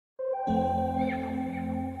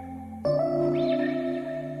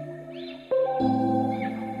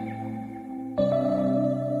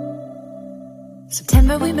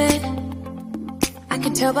September we met, I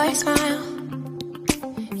could tell by your smile.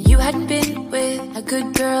 You hadn't been with a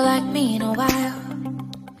good girl like me in a while.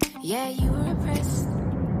 Yeah, you were impressed,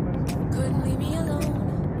 couldn't leave me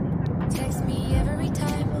alone. Text me every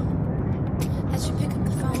time that you pick up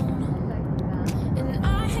the phone. And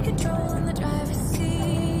I had control in the driver's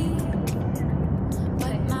seat,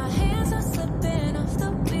 but my hands are slipping off the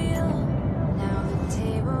wheel. Now the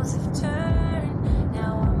tables have turned,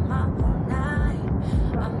 now I'm up all night.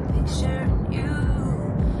 I'm picturing you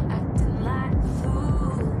acting like a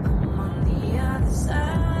fool. I'm on the other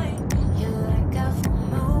side, you're like a full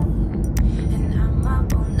moon, and I'm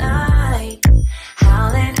up all night,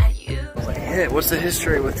 howling at you. I was like, hey, what's the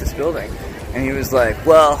history with this building? And he was like,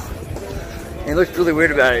 well, he looked really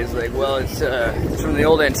weird about it. He's like, well, it's from the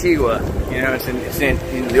old Antigua, you know, it's in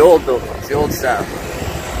the old building, it's the old style.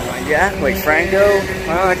 I'm like, yeah, like Franco.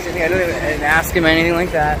 Well, I didn't ask him anything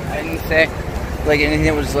like that. I didn't say like anything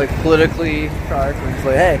that was like politically charged. I was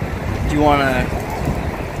like, hey, do you want to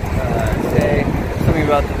say something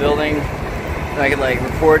about the building? And I could like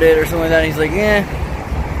report it or something like that. And he's like, yeah.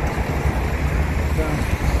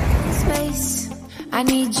 Space, I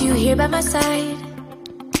need you here by my side.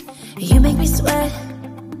 You make me sweat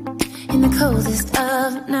in the coldest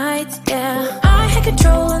of nights, yeah. I had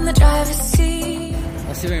control in the driver's seat.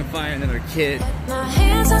 I'll see if I can find another kid. My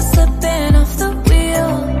hands are slipping off the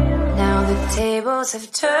wheel. Now the tables have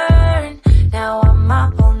turned, now I'm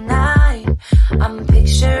up all night. I'm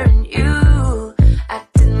picturing you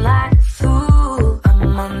acting like a fool.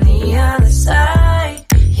 I'm on the other side,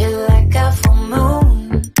 you're like a full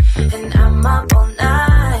moon, and I'm up all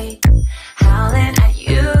night, howling at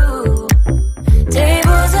you.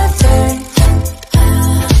 Tables have turned,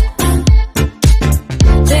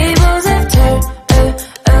 tables have turned,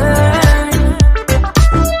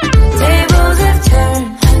 tables have turned,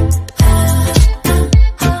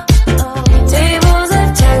 tables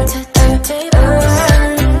have turned,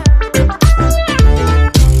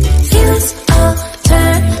 feelings all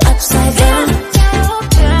turned upside down.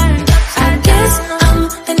 I guess I'm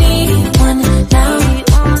the needy one now.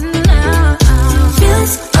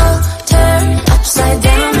 Feelings all turned upside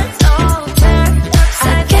down. I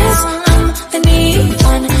guess I'm the needy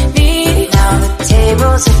one, needy. Now the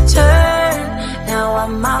tables have turned, now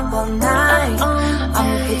I'm up all night. I'm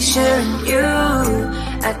picturing you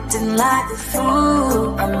acting like a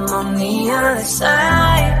fool. I'm on the other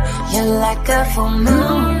side, you're like a full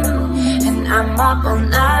moon, and I'm up all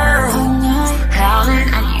night, howling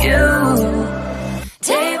at you.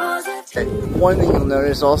 Tables have One thing you'll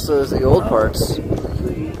notice also is the old parts.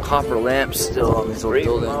 Copper lamps still on these old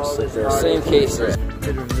buildings. Like they're the same cases.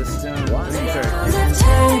 Bit of the stone.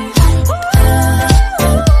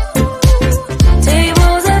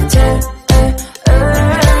 tables have turned.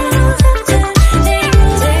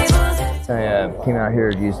 I came out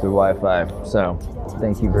here to use the Wi-Fi, so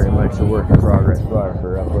thank you very much to Work in Progress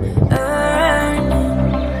for uploading.